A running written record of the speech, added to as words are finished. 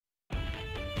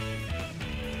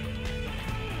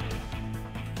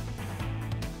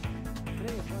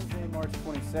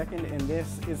March 22nd, and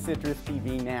this is Citrus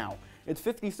TV Now. It's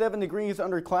 57 degrees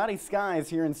under cloudy skies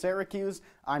here in Syracuse.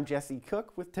 I'm Jesse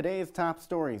Cook with today's top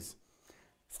stories.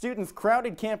 Students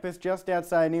crowded campus just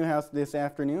outside Newhouse this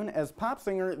afternoon as pop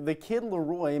singer The Kid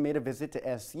Laroi made a visit to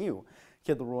SU.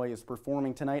 Kid Laroi is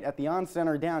performing tonight at the On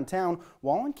Center downtown.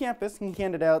 While on campus, he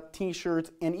handed out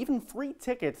t-shirts and even free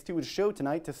tickets to his show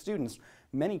tonight to students.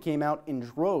 Many came out in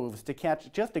droves to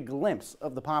catch just a glimpse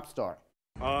of the pop star.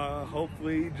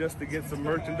 Hopefully just to get some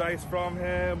merchandise from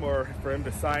him, or for him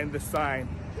to sign the sign,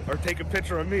 or take a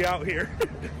picture of me out here.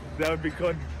 That would be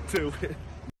good too.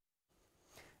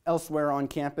 Elsewhere on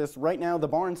campus, right now the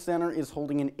Barnes Center is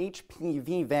holding an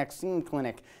HPV vaccine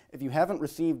clinic. If you haven't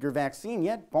received your vaccine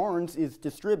yet, Barnes is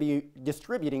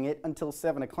distributing it until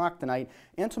 7 o'clock tonight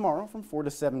and tomorrow from 4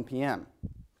 to 7 p.m.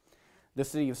 The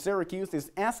city of Syracuse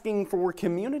is asking for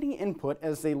community input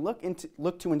as they look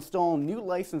to install new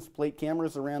license plate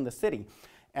cameras around the city.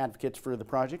 Advocates for the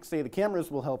project say the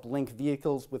cameras will help link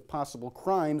vehicles with possible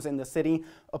crimes in the city.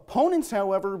 Opponents,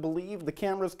 however, believe the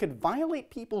cameras could violate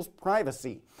people's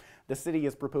privacy. The city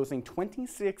is proposing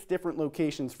 26 different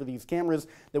locations for these cameras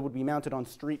that would be mounted on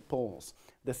street poles.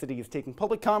 The city is taking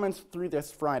public comments through this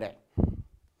Friday.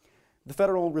 The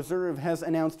Federal Reserve has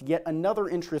announced yet another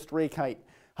interest rate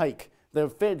hike. The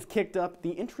Feds kicked up the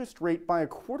interest rate by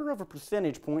 1/4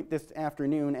 percentage point this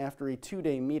afternoon after a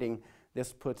two-day meeting.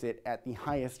 This puts it at the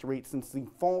highest rate since the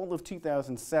fall of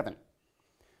 2007.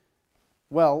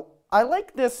 Well, I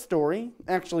like this story.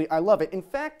 Actually, I love it. In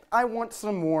fact, I want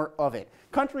some more of it.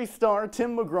 Country star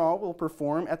Tim McGraw will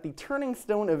perform at the Turning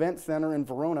Stone Event Center in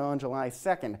Verona on July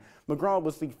 2nd. McGraw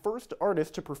was the first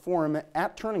artist to perform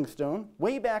at Turning Stone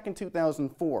way back in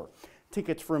 2004.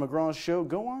 Tickets for McGraw's show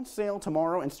go on sale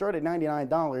tomorrow and start at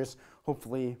 $99.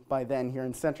 Hopefully, by then here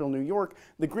in central New York,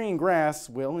 the green grass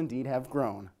will indeed have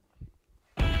grown.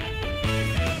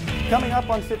 Coming up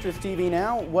on Citrus TV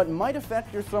Now, what might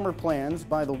affect your summer plans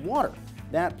by the water.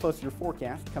 That plus your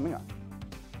forecast coming up.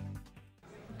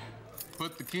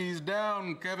 Put the keys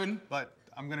down, Kevin. But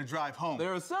I'm gonna drive home.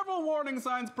 There are several warning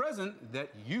signs present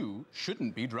that you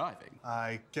shouldn't be driving.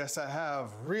 I guess I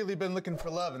have really been looking for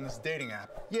love in this dating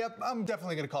app. Yep, I'm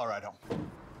definitely gonna call a ride home.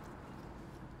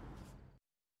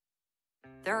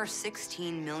 There are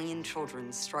 16 million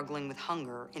children struggling with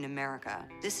hunger in America.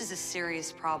 This is a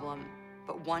serious problem,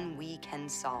 but one we can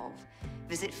solve.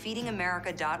 Visit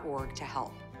feedingamerica.org to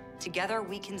help. Together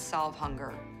we can solve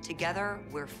hunger. Together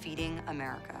we're feeding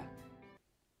America.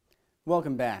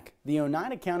 Welcome back. The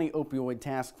Oneida County Opioid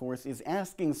Task Force is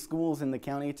asking schools in the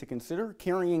county to consider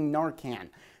carrying Narcan.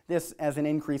 This, as an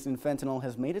increase in fentanyl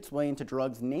has made its way into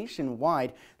drugs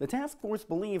nationwide. The task force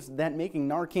believes that making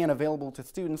Narcan available to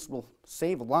students will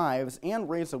save lives and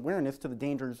raise awareness to the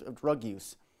dangers of drug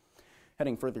use.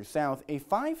 Heading further south, a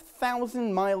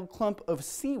 5,000-mile clump of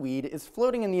seaweed is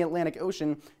floating in the Atlantic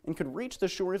Ocean and could reach the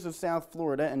shores of South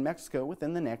Florida and Mexico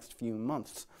within the next few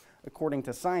months. According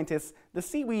to scientists, the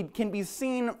seaweed can be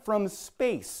seen from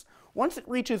space. Once it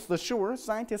reaches the shore,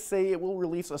 scientists say it will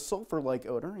release a sulfur-like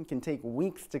odor and can take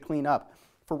weeks to clean up.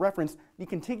 For reference, the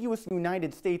contiguous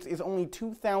United States is only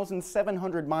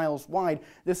 2,700 miles wide.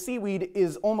 The seaweed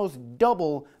is almost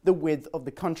double the width of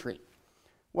the country.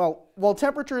 Well, while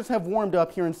temperatures have warmed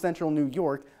up here in central New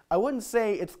York, I wouldn't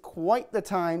say it's quite the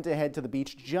time to head to the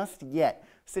beach just yet.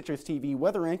 Citrus TV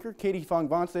weather anchor Katie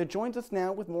Fongvongsa joins us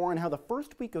now with more on how the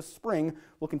first week of spring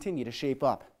will continue to shape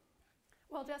up.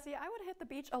 Well, Jesse, I would hit the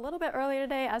beach a little bit earlier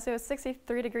today as it was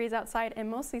 63 degrees outside and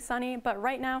mostly sunny, but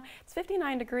right now it's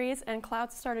 59 degrees and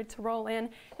clouds started to roll in.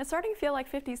 It's starting to feel like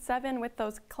 57 with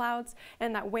those clouds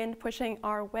and that wind pushing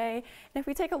our way. And if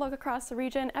we take a look across the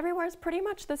region, everywhere is pretty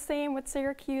much the same with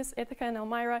Syracuse, Ithaca, and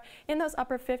Elmira in those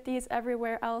upper 50s.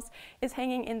 Everywhere else is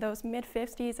hanging in those mid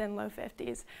 50s and low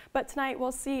 50s. But tonight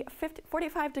we'll see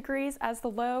 45 degrees as the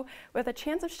low with a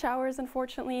chance of showers,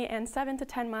 unfortunately, and 7 to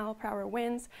 10 mile-per-hour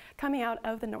winds coming out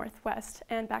of the northwest.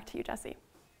 And back to you, Jesse.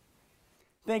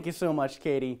 Thank you so much,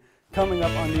 Katie. Coming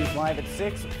up on News Live at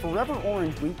 6, Forever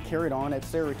Orange Week carried on at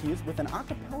Syracuse with an a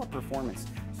cappella performance.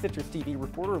 Citrus TV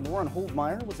reporter Lauren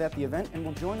Holdmeyer was at the event and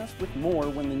will join us with more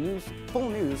when the full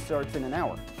news starts in an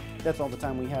hour. That's all the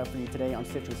time we have for you today on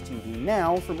Citrus TV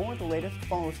Now. For more of the latest,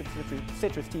 follow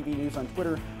Citrus TV News on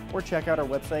Twitter or check out our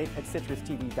website at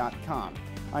citrustv.com.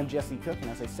 I'm Jesse Cook, and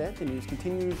as I said, the news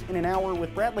continues in an hour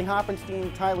with Bradley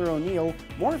Hoppenstein, Tyler O'Neill,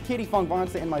 more of Katie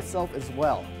Fongvongsa, and myself as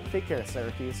well. Take care,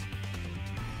 Syracuse.